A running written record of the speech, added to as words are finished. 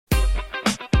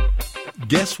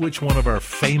Guess which one of our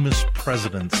famous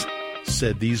presidents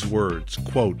said these words,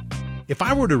 quote, "If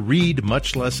I were to read,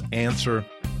 much less answer,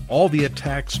 all the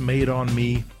attacks made on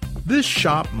me, this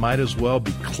shop might as well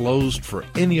be closed for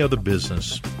any other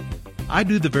business. I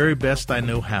do the very best I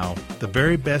know how, the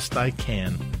very best I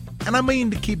can, and I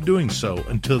mean to keep doing so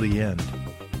until the end.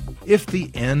 If the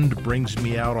end brings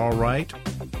me out all right,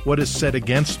 what is said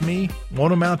against me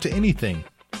won't amount to anything.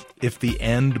 If the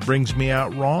end brings me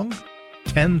out wrong,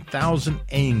 10,000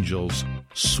 angels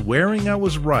swearing I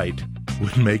was right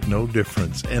would make no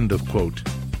difference." End of quote.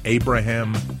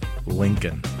 Abraham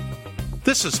Lincoln.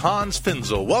 This is Hans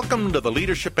Finzel. Welcome to the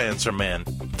Leadership Answer Man.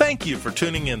 Thank you for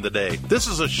tuning in today. This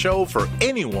is a show for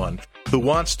anyone who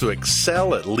wants to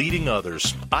excel at leading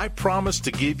others. I promise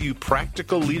to give you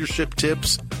practical leadership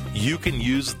tips you can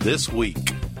use this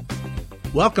week.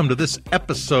 Welcome to this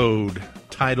episode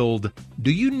titled,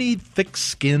 "Do you need thick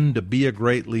skin to be a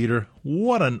great leader?"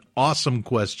 What an awesome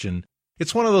question.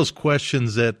 It's one of those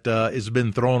questions that has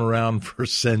been thrown around for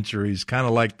centuries, kind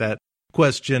of like that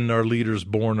question, are leaders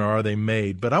born or are they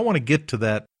made? But I want to get to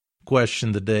that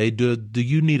question today. Do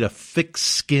you need a thick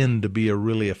skin to be a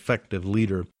really effective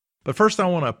leader? But first I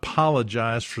want to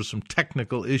apologize for some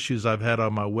technical issues I've had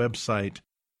on my website.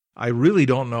 I really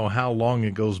don't know how long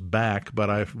it goes back, but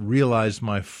I realized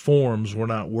my forms were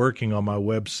not working on my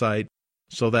website.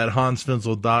 So that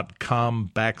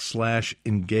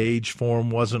hansfinzel.com/engage form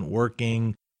wasn't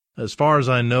working. As far as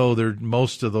I know,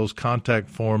 most of those contact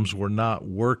forms were not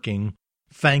working.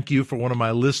 Thank you for one of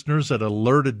my listeners that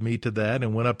alerted me to that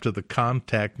and went up to the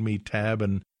Contact Me tab.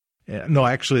 And no,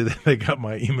 actually, they got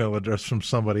my email address from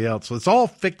somebody else. So it's all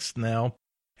fixed now.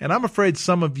 And I'm afraid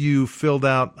some of you filled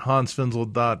out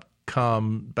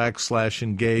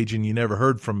hansfinzel.com/engage and you never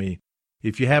heard from me.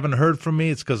 If you haven't heard from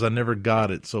me, it's because I never got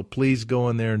it. So please go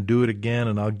in there and do it again,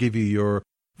 and I'll give you your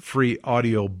free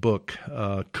audio book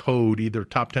code, either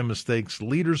Top 10 Mistakes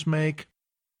Leaders Make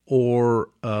or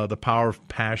The Power of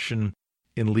Passion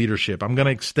in Leadership. I'm going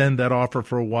to extend that offer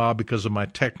for a while because of my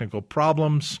technical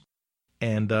problems,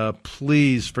 and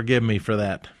please forgive me for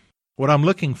that. What I'm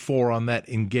looking for on that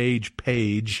Engage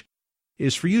page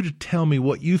is for you to tell me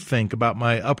what you think about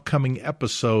my upcoming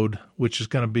episode, which is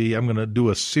going to be, I'm going to do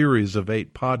a series of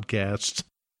 8 podcasts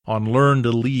on Learn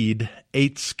to Lead,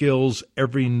 8 skills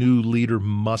every new leader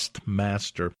must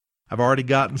master. I've already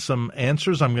gotten some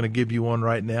answers. I'm going to give you one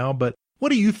right now, but what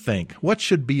do you think? What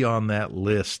should be on that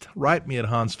list? Write me at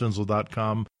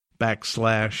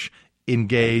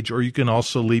hansfinzel.com/engage, or you can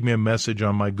also leave me a message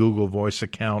on my Google Voice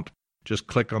account. Just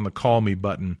click on the Call Me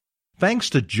button. Thanks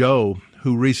to Joe,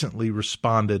 who recently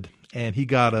responded, and he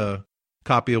got a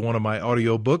copy of one of my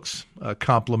audiobooks,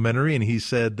 complimentary, and he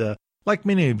said, like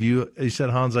many of you, he said,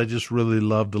 "Hans, I just really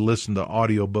love to listen to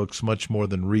audiobooks much more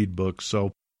than read books."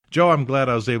 So, Joe, I'm glad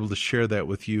I was able to share that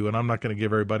with you, and I'm not going to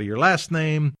give everybody your last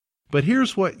name, but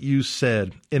here's what you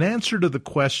said. In answer to the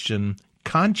question,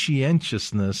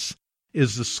 conscientiousness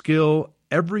is the skill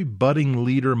every budding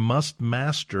leader must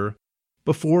master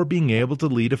before being able to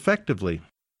lead effectively.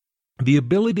 The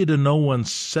ability to know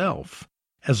oneself,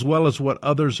 as well as what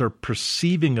others are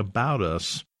perceiving about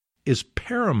us, is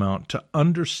paramount to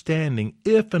understanding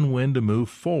if and when to move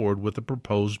forward with a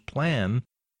proposed plan,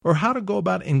 or how to go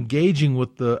about engaging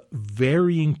with the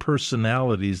varying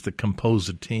personalities that compose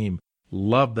a team.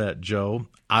 Love that, Joe.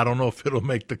 I don't know if it'll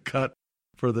make the cut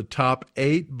for the top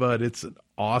 8, but it's an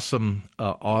awesome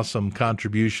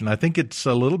contribution. I think it's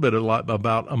a lot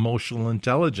about emotional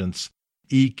intelligence,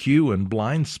 EQ, and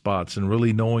blind spots, and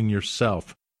really knowing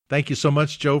yourself. Thank you so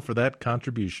much, Joe, for that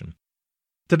contribution.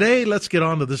 Today, let's get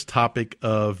on to this topic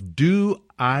of, do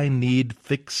I need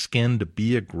thick skin to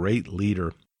be a great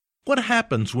leader? What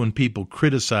happens when people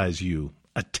criticize you,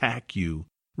 attack you,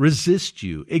 resist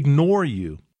you, ignore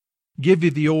you, give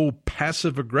you the old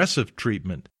passive-aggressive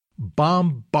treatment,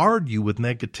 bombard you with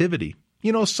negativity?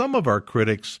 You know, some of our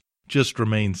critics just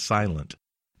remain silent,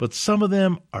 but some of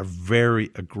them are very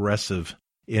aggressive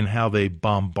in how they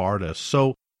bombard us.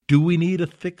 So, do we need a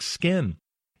thick skin?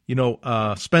 You know,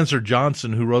 Spencer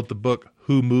Johnson, who wrote the book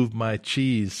Who Moved My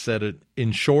Cheese, said it,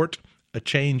 in short, a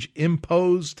change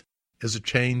imposed is a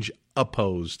change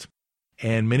opposed.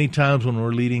 And many times when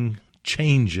we're leading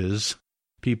changes,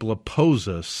 people oppose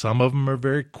us. Some of them are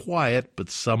very quiet, but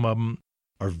some of them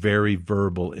are very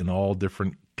verbal in all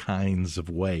different kinds of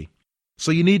way.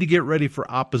 So you need to get ready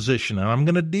for opposition. And I'm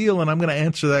going to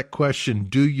answer that question,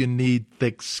 do you need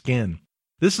thick skin?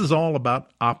 This is all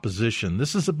about opposition.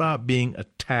 This is about being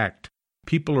attacked.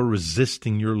 People are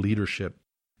resisting your leadership.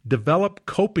 Develop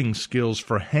coping skills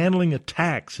for handling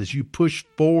attacks as you push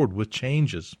forward with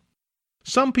changes.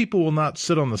 Some people will not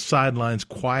sit on the sidelines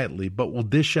quietly, but will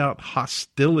dish out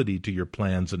hostility to your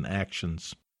plans and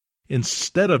actions.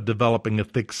 Instead of developing a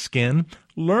thick skin,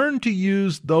 learn to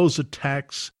use those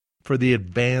attacks for the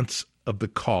advance of the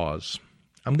cause.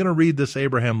 I'm going to read this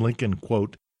Abraham Lincoln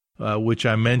quote, which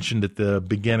I mentioned at the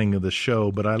beginning of the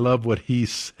show, but I love what he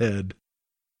said.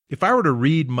 If I were to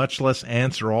read, much less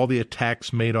answer all the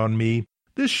attacks made on me,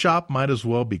 this shop might as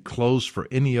well be closed for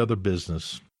any other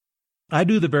business. I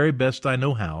do the very best I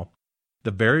know how,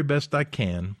 the very best I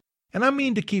can, and I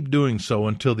mean to keep doing so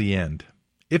until the end.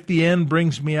 If the end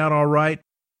brings me out all right,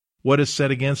 what is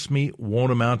said against me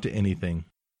won't amount to anything.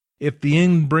 If the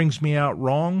end brings me out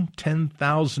wrong,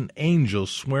 10,000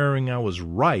 angels swearing I was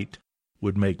right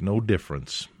would make no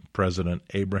difference. President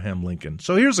Abraham Lincoln.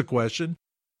 So here's a question.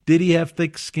 Did he have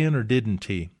thick skin or didn't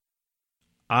he?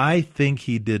 I think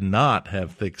he did not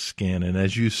have thick skin. And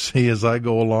as you see, as I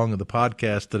go along with the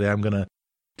podcast today, I'm going to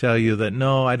tell you that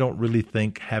no, I don't really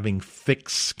think having thick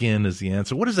skin is the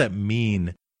answer. What does that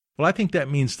mean? Well, I think that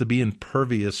means to be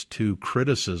impervious to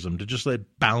criticism, to just let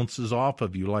it bounces off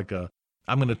of you like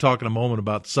I'm going to talk in a moment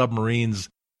about submarines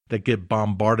that get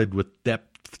bombarded with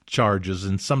depth charges,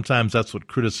 and sometimes that's what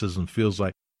criticism feels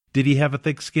like. Did he have a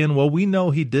thick skin? Well, we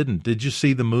know he didn't. Did you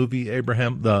see the movie,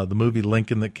 Abraham, the movie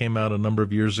Lincoln that came out a number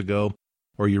of years ago,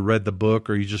 or you read the book,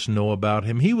 or you just know about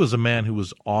him? He was a man who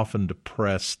was often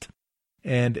depressed,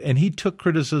 and he took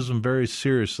criticism very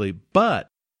seriously, but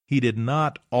he did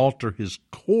not alter his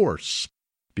course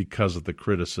because of the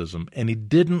criticism, and he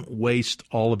didn't waste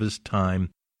all of his time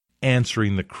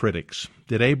answering the critics.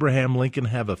 Did Abraham Lincoln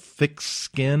have a thick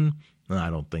skin? I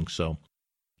don't think so.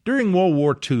 During World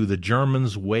War II, the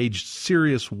Germans waged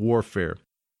serious warfare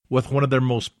with one of their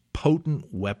most potent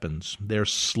weapons, their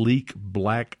sleek,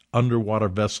 black underwater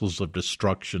vessels of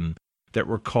destruction that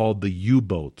were called the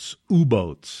U-boats,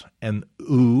 and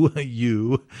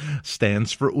U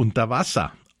stands for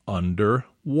Unterwasser,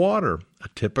 underwater, a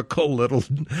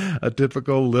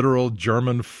typical literal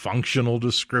German functional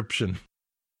description.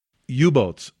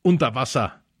 U-boats,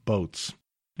 Unterwasser boats.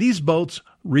 These boats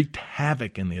wreaked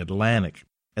havoc in the Atlantic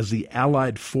as the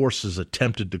Allied forces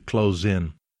attempted to close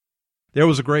in. There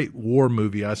was a great war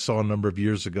movie I saw a number of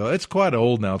years ago. It's quite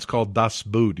old now. It's called Das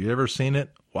Boot. You ever seen it?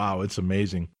 Wow, it's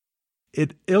amazing.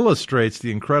 It illustrates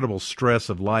the incredible stress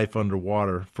of life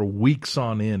underwater for weeks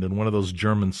on end in one of those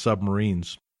German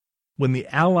submarines. When the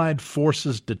Allied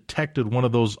forces detected one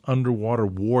of those underwater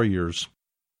warriors,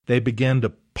 they began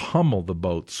to pummel the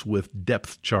boats with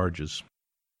depth charges.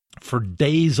 For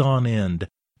days on end,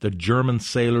 the German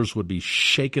sailors would be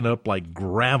shaken up like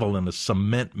gravel in a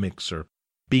cement mixer,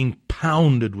 being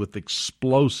pounded with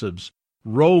explosives,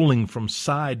 rolling from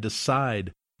side to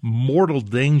side, mortal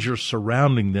danger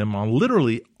surrounding them on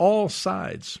literally all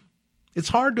sides. It's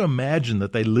hard to imagine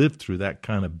that they lived through that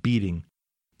kind of beating,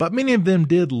 but many of them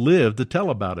did live to tell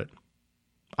about it.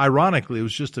 Ironically, it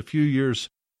was just a few years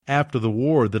after the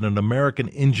war that an American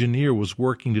engineer was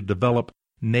working to develop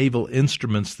naval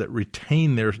instruments that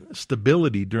retain their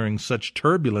stability during such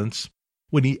turbulence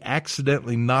when he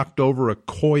accidentally knocked over a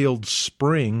coiled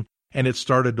spring and it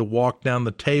started to walk down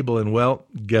the table, and well,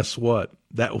 guess what?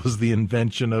 That was the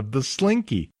invention of the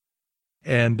slinky.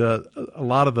 And a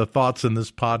lot of the thoughts in this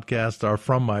podcast are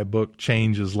from my book,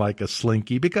 Change is Like a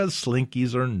Slinky, because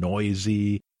slinkies are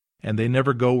noisy and they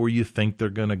never go where you think they're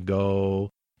going to go.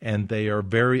 And they are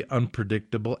very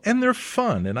unpredictable, and they're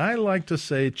fun. And I like to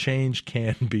say change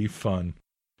can be fun.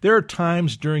 There are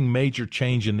times during major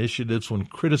change initiatives when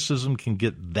criticism can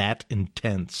get that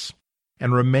intense,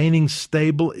 and remaining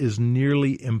stable is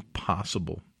nearly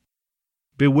impossible.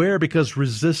 Beware, because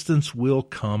resistance will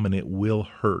come and it will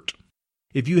hurt.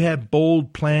 If you have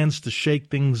bold plans to shake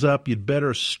things up, you'd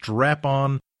better strap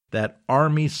on that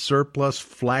Army surplus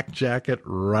flak jacket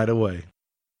right away.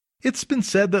 It's been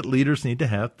said that leaders need to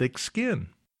have thick skin,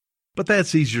 but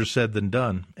that's easier said than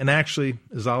done. And actually,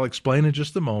 as I'll explain in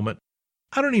just a moment,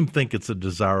 I don't even think it's a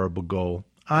desirable goal.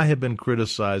 I have been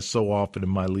criticized so often in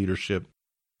my leadership.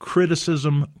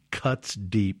 Criticism cuts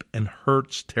deep and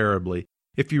hurts terribly.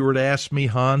 If you were to ask me,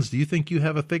 Hans, do you think you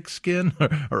have a thick skin?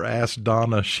 Or ask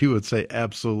Donna, she would say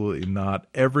absolutely not.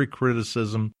 Every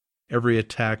criticism, every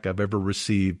attack I've ever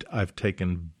received, I've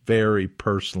taken very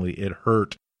personally. It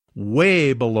hurt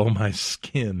way below my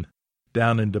skin,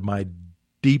 down into my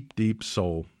deep, deep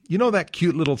soul. You know that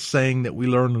cute little saying that we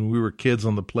learned when we were kids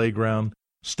on the playground?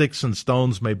 Sticks and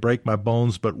stones may break my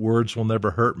bones, but words will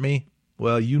never hurt me?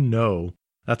 Well, you know,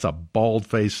 that's a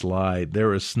bald-faced lie.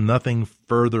 There is nothing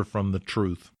further from the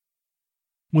truth.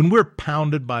 When we're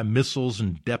pounded by missiles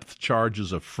and depth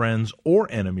charges of friends or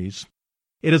enemies,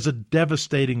 it has a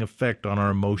devastating effect on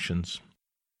our emotions.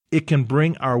 It can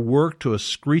bring our work to a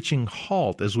screeching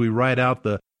halt as we ride out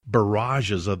the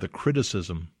barrages of the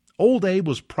criticism. Old Abe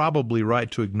was probably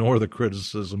right to ignore the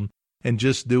criticism and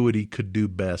just do what he could do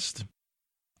best.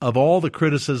 Of all the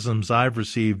criticisms I've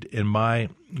received in my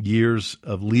years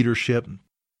of leadership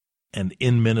and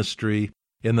in ministry,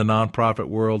 in the nonprofit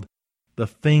world, the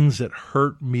things that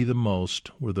hurt me the most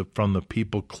were from the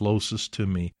people closest to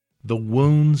me. The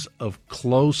wounds of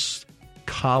close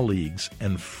colleagues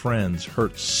and friends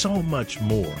hurt so much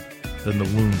more than the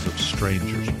wounds of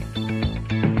strangers.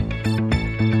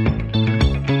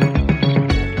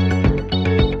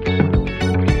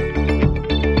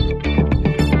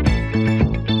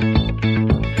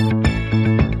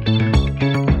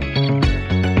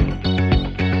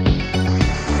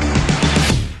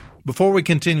 Before we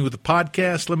continue with the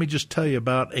podcast, let me just tell you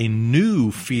about a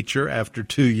new feature after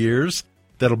 2 years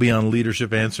that'll be on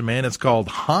Leadership Answer Man. It's called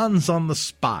Hans on the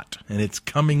Spot, and it's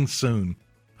coming soon.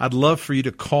 I'd love for you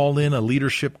to call in a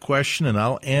leadership question, and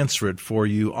I'll answer it for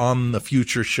you on the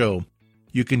future show.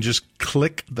 You can just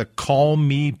click the Call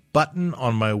Me button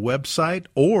on my website,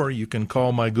 or you can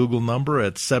call my Google number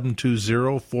at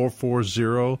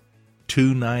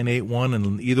 720-440-2981,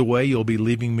 and either way, you'll be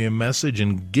leaving me a message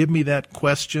and give me that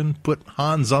question, put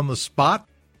Hans on the spot,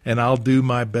 and I'll do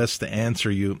my best to answer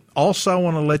you. Also, I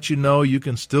want to let you know you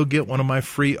can still get one of my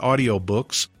free audio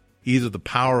books, either The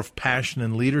Power of Passion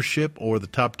and Leadership or The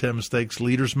Top 10 Mistakes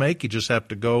Leaders Make. You just have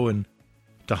to go to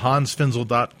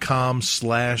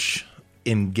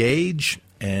hansfinzel.com/engage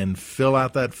and fill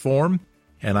out that form,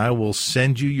 and I will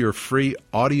send you your free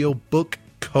audio book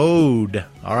code.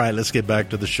 All right, let's get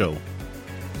back to the show.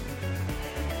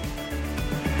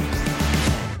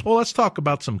 Well, let's talk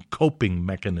about some coping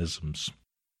mechanisms.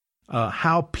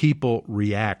 How people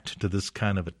react to this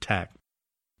kind of attack.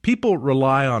 People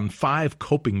rely on 5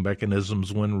 coping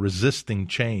mechanisms when resisting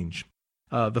change.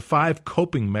 The 5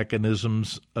 coping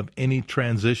mechanisms of any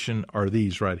transition are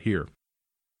these right here.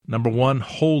 Number 1,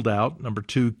 hold out. Number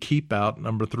 2, keep out.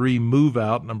 Number 3, move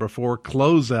out. Number 4,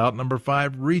 close out. Number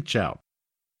 5, reach out.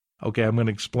 Okay, I'm going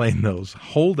to explain those.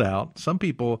 Hold out. Some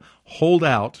people hold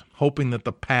out hoping that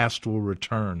the past will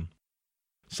return.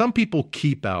 Some people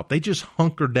keep out. They just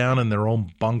hunker down in their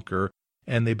own bunker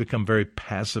and they become very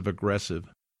passive-aggressive.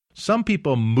 Some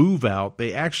people move out.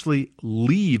 They actually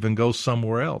leave and go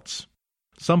somewhere else.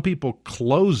 Some people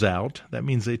close out. That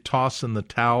means they toss in the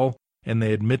towel and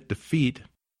they admit defeat.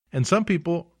 And some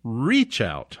people reach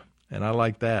out. And I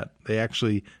like that. They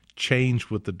actually change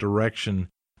with the direction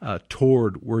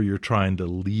toward where you're trying to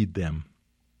lead them.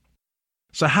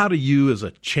 So how do you as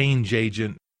a change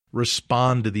agent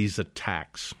respond to these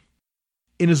attacks?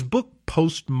 In his book,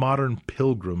 Postmodern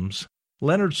Pilgrims,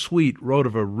 Leonard Sweet wrote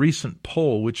of a recent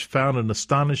poll which found an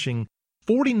astonishing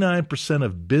 49%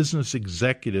 of business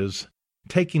executives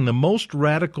taking the most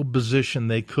radical position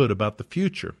they could about the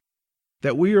future,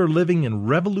 that we are living in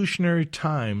revolutionary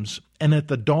times and at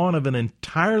the dawn of an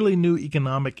entirely new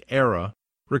economic era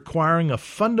requiring a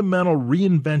fundamental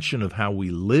reinvention of how we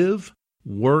live,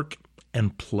 work,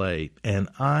 and play, and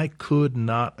I could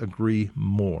not agree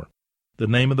more. The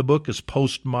name of the book is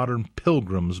Postmodern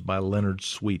Pilgrims by Leonard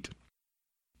Sweet.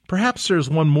 Perhaps there's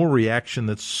one more reaction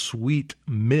that Sweet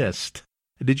missed.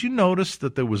 Did you notice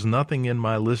that there was nothing in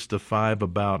my list of 5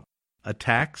 about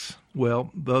attacks? Well,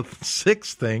 the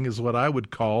 6th thing is what I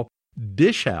would call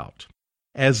dish out,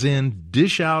 as in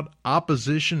dish out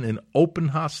opposition and open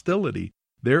hostility.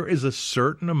 There is a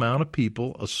certain amount of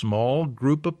people, a small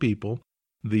group of people,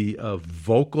 the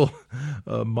vocal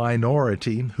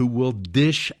minority, who will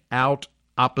dish out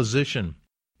opposition.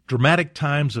 Dramatic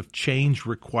times of change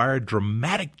require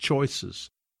dramatic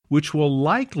choices, which will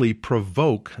likely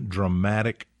provoke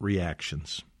dramatic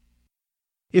reactions.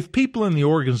 If people in the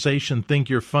organization think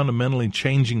you're fundamentally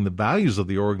changing the values of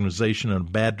the organization in a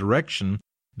bad direction,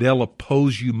 they'll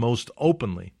oppose you most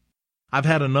openly. I've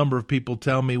had a number of people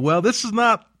tell me, well, this is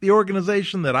not the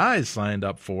organization that I signed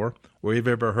up for. Or you've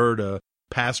ever heard a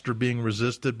pastor being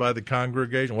resisted by the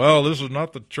congregation? Well, this is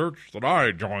not the church that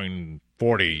I joined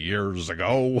 40 years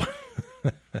ago.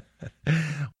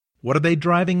 What are they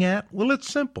driving at? Well, it's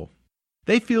simple.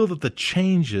 They feel that the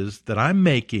changes that I'm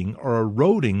making are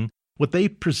eroding what they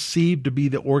perceive to be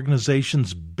the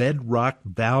organization's bedrock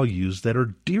values that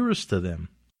are dearest to them.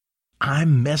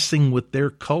 I'm messing with their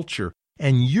culture,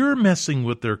 and you're messing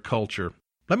with their culture.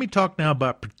 Let me talk now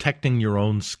about protecting your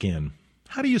own skin.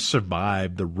 How do you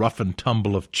survive the rough and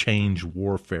tumble of change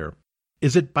warfare?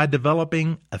 Is it by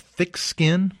developing a thick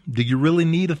skin? Do you really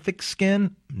need a thick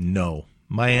skin? No.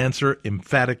 My answer,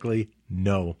 emphatically,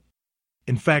 no.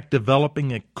 In fact,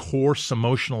 developing a coarse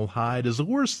emotional hide is the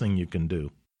worst thing you can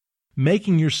do.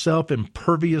 Making yourself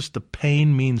impervious to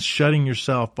pain means shutting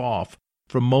yourself off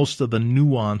from most of the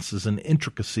nuances and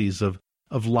intricacies of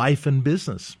life and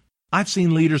business. I've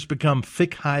seen leaders become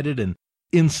thick-hided and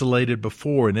insulated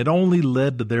before, and it only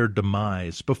led to their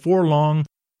demise. Before long,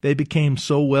 they became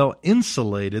so well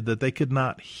insulated that they could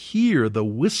not hear the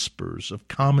whispers of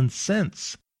common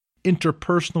sense,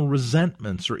 interpersonal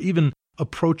resentments, or even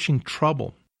approaching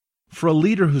trouble. For a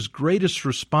leader whose greatest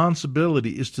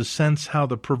responsibility is to sense how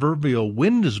the proverbial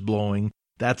wind is blowing,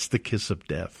 that's the kiss of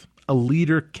death. A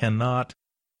leader cannot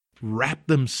wrap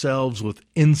themselves with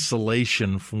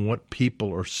insulation from what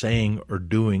people are saying or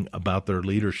doing about their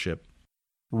leadership.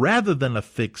 Rather than a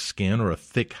thick skin or a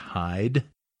thick hide,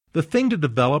 the thing to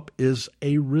develop is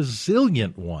a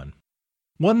resilient one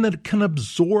that can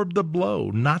absorb the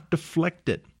blow, not deflect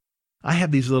it. I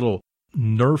have these little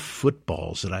Nerf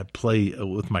footballs that I play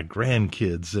with my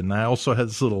grandkids, and I also have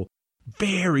this little,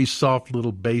 very soft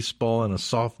little baseball and a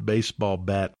soft baseball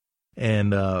bat. And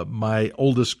my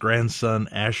oldest grandson,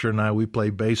 Asher, and I, we play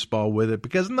baseball with it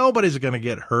because nobody's going to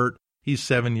get hurt. He's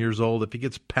 7 years old. If he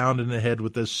gets pounded in the head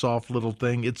with this soft little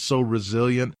thing, it's so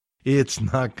resilient, it's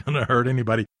not going to hurt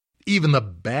anybody. Even the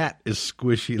bat is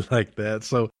squishy like that,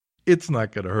 so it's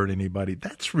not going to hurt anybody.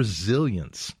 That's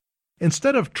resilience.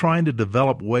 Instead of trying to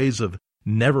develop ways of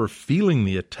never feeling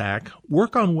the attack,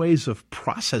 work on ways of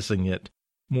processing it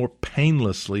more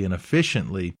painlessly and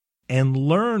efficiently, and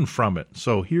learn from it.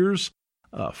 So here's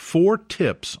 4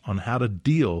 tips on how to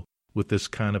deal with this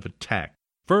kind of attack.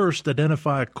 First,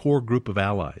 identify a core group of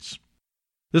allies.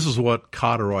 This is what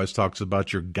Kotter always talks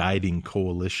about, your guiding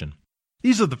coalition.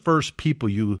 These are the first people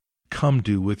you come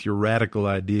to with your radical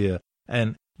idea,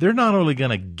 and they're not only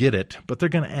going to get it, but they're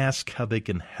going to ask how they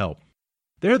can help.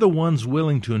 They're the ones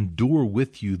willing to endure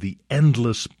with you the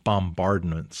endless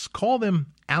bombardments. Call them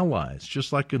allies.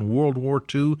 Just like in World War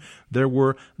II, there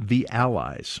were the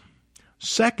Allies.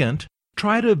 Second,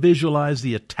 try to visualize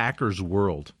the attacker's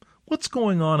world. What's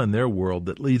going on in their world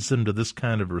that leads them to this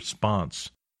kind of response?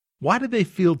 Why do they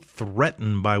feel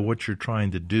threatened by what you're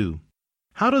trying to do?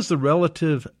 How does the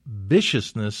relative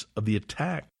viciousness of the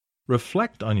attack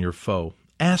reflect on your foe?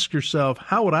 Ask yourself,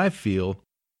 how would I feel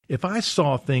if I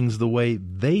saw things the way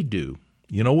they do?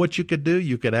 You know what you could do?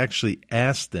 You could actually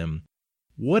ask them,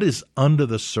 what is under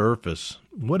the surface?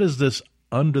 What is this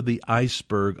under the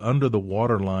iceberg, under the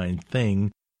waterline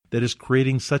thing that is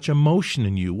creating such emotion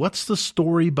in you? What's the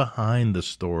story behind the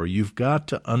story? You've got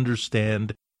to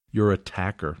understand your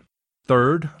attacker.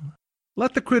 Third,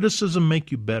 let the criticism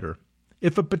make you better.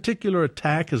 If a particular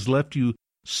attack has left you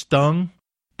stung,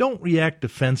 don't react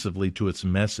defensively to its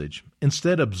message.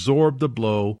 Instead, absorb the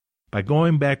blow by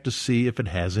going back to see if it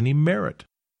has any merit.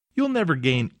 You'll never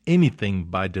gain anything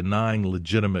by denying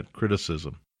legitimate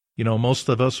criticism. You know, most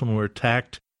of us, when we're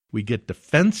attacked, we get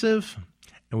defensive,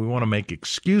 and we want to make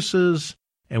excuses,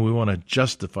 and we want to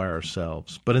justify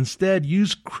ourselves. But instead,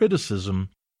 use criticism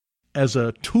as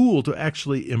a tool to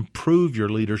actually improve your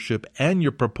leadership and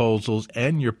your proposals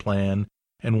and your plan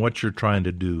and what you're trying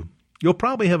to do. You'll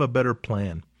probably have a better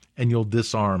plan, and you'll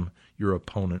disarm your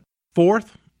opponent.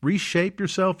 Fourth, reshape your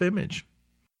self-image.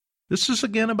 This is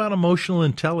again about emotional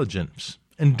intelligence.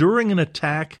 Enduring an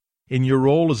attack in your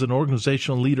role as an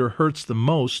organizational leader hurts the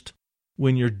most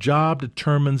when your job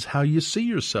determines how you see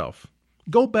yourself.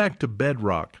 Go back to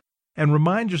bedrock and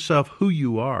remind yourself who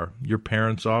you are, your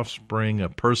parents' offspring, a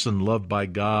person loved by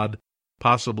God,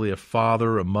 possibly a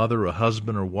father, a mother, a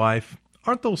husband, or wife.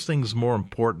 Aren't those things more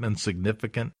important and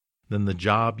significant than the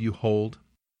job you hold?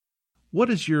 What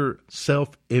is your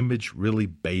self-image really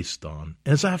based on?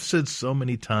 As I've said so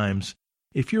many times,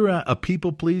 if you're a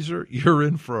people pleaser, you're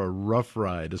in for a rough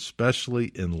ride, especially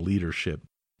in leadership.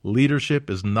 Leadership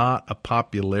is not a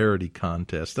popularity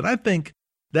contest. And I think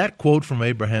that quote from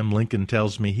Abraham Lincoln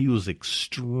tells me he was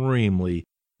extremely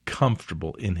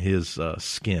comfortable in his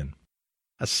skin.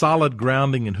 A solid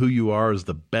grounding in who you are is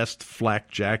the best flak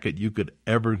jacket you could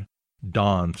ever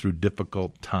don through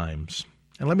difficult times.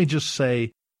 And let me just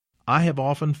say, I have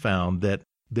often found that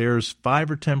there's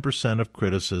 5 or 10% of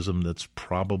criticism that's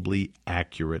probably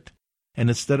accurate. And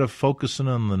instead of focusing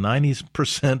on the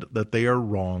 90% that they are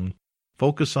wrong,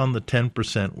 focus on the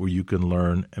 10% where you can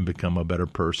learn and become a better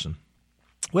person.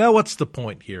 Well, what's the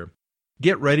point here?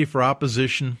 Get ready for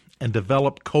opposition and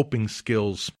develop coping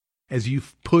skills as you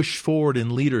push forward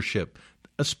in leadership,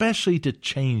 especially to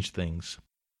change things.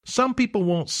 Some people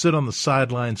won't sit on the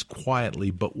sidelines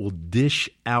quietly, but will dish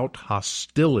out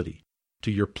hostility to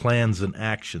your plans and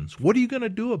actions. What are you going to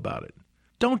do about it?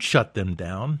 Don't shut them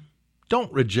down.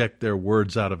 Don't reject their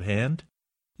words out of hand.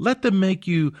 Let them make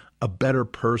you a better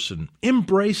person.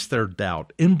 Embrace their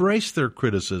doubt. Embrace their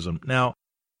criticism. Now,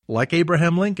 Like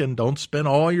Abraham Lincoln, don't spend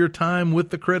all your time with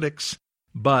the critics,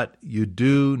 but you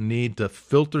do need to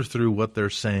filter through what they're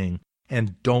saying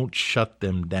and don't shut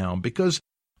them down, because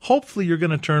hopefully you're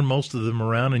going to turn most of them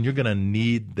around and you're going to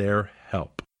need their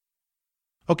help.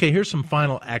 Okay, here's some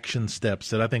final action steps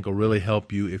that I think will really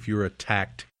help you if you're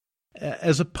attacked,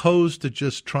 as opposed to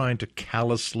just trying to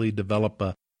callously develop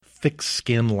a thick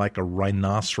skin like a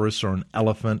rhinoceros or an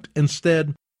elephant.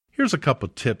 Instead, here's a couple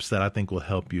tips that I think will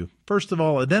help you. First of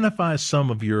all, identify some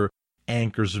of your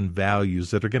anchors and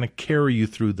values that are going to carry you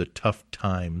through the tough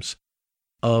times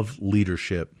of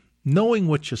leadership. Knowing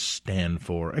what you stand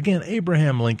for. Again,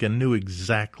 Abraham Lincoln knew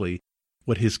exactly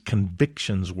what his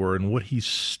convictions were and what he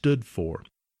stood for.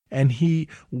 And he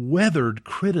weathered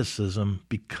criticism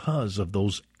because of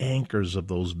those anchors of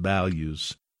those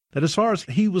values. That as far as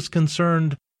he was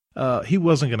concerned, he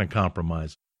wasn't going to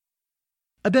compromise.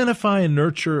 Identify and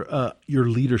nurture your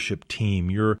leadership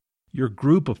team, your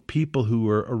group of people who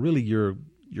are really your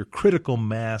critical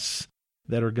mass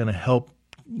that are going to help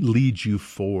lead you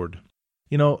forward.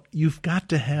 You know, you've got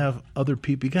to have other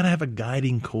people. You got to have a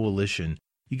guiding coalition.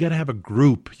 You got to have a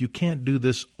group. You can't do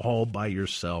this all by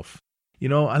yourself. You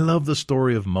know, I love the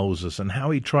story of Moses and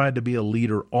how he tried to be a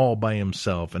leader all by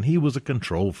himself. And he was a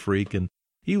control freak and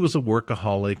he was a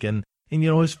workaholic. And you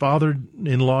know, his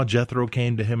father-in-law Jethro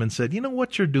came to him and said, you know,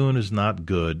 what you're doing is not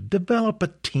good. Develop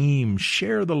a team.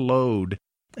 Share the load.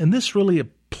 And this really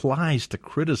applies to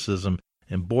criticism.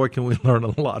 And boy, can we learn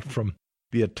a lot from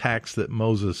the attacks that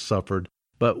Moses suffered.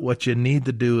 But what you need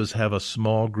to do is have a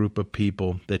small group of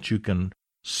people that you can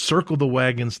circle the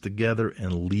wagons together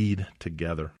and lead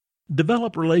together.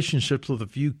 Develop relationships with a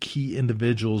few key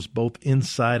individuals, both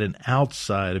inside and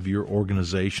outside of your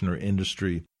organization or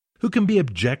industry, who can be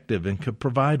objective and can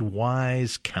provide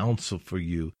wise counsel for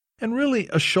you and really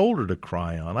a shoulder to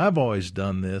cry on. I've always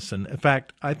done this, and in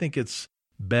fact, I think it's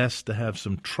best to have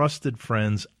some trusted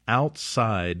friends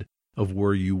outside of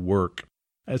where you work,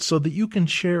 so that you can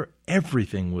share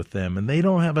everything with them and they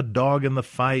don't have a dog in the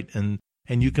fight, and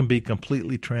you can be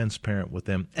completely transparent with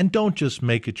them. And don't just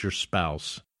make it your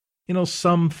spouse. You know,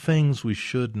 some things we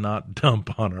should not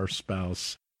dump on our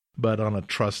spouse, but on a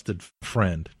trusted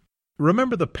friend.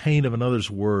 Remember, the pain of another's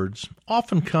words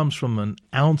often comes from an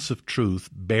ounce of truth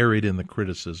buried in the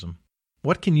criticism.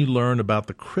 What can you learn about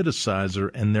the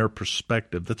criticizer and their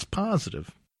perspective that's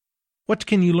positive? What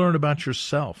can you learn about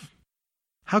yourself?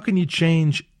 How can you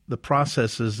change the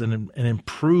processes and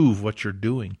improve what you're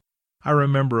doing? I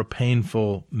remember a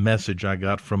painful message I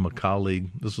got from a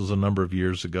colleague. This was a number of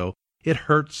years ago. It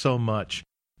hurt so much.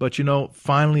 But, you know,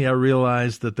 finally I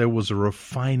realized that there was a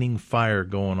refining fire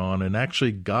going on, and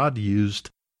actually God used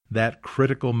that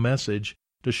critical message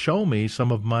to show me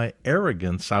some of my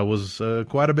arrogance. I was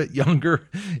quite a bit younger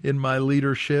in my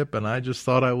leadership, and I just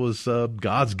thought I was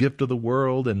God's gift to the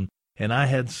world, and I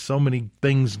had so many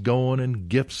things going and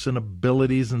gifts and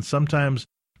abilities, and sometimes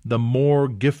the more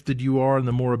gifted you are and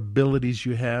the more abilities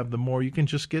you have, the more you can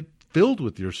just get filled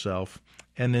with yourself.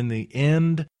 And in the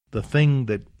end, the thing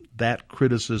that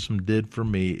criticism did for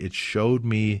me, it showed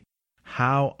me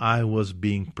how I was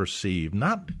being perceived,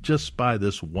 not just by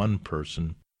this one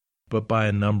person, but by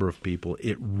a number of people.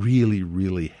 It really,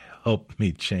 really helped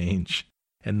me change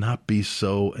and not be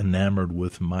so enamored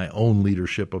with my own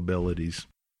leadership abilities.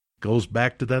 Goes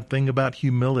back to that thing about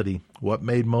humility. What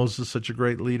made Moses such a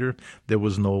great leader? There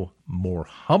was no more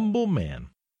humble man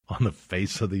on the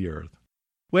face of the earth.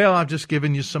 Well, I've just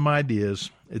given you some ideas.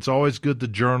 It's always good to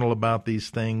journal about these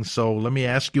things. So let me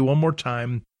ask you one more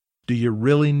time. Do you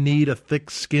really need a thick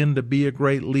skin to be a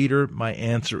great leader? My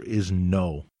answer is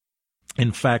no.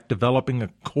 In fact, developing a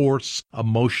coarse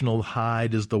emotional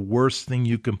hide is the worst thing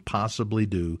you can possibly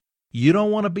do. You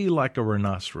don't want to be like a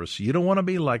rhinoceros. You don't want to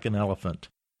be like an elephant.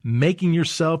 Making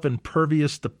yourself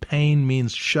impervious to pain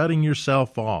means shutting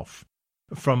yourself off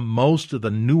from most of the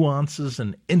nuances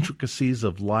and intricacies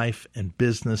of life and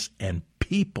business and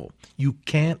people. You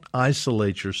can't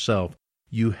isolate yourself.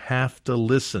 You have to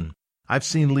listen. I've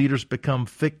seen leaders become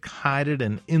thick-hided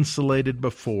and insulated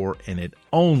before, and it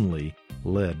only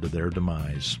led to their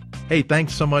demise. Hey,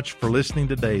 thanks so much for listening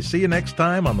today. See you next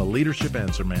time on the Leadership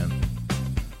Answer Man.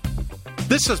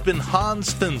 This has been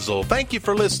Hans Finzel. Thank you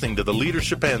for listening to the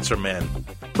Leadership Answer Man.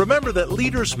 Remember that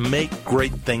leaders make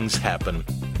great things happen.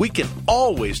 We can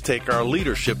always take our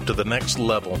leadership to the next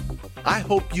level. I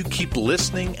hope you keep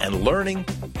listening and learning,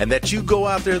 and that you go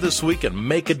out there this week and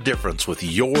make a difference with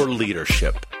your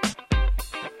leadership.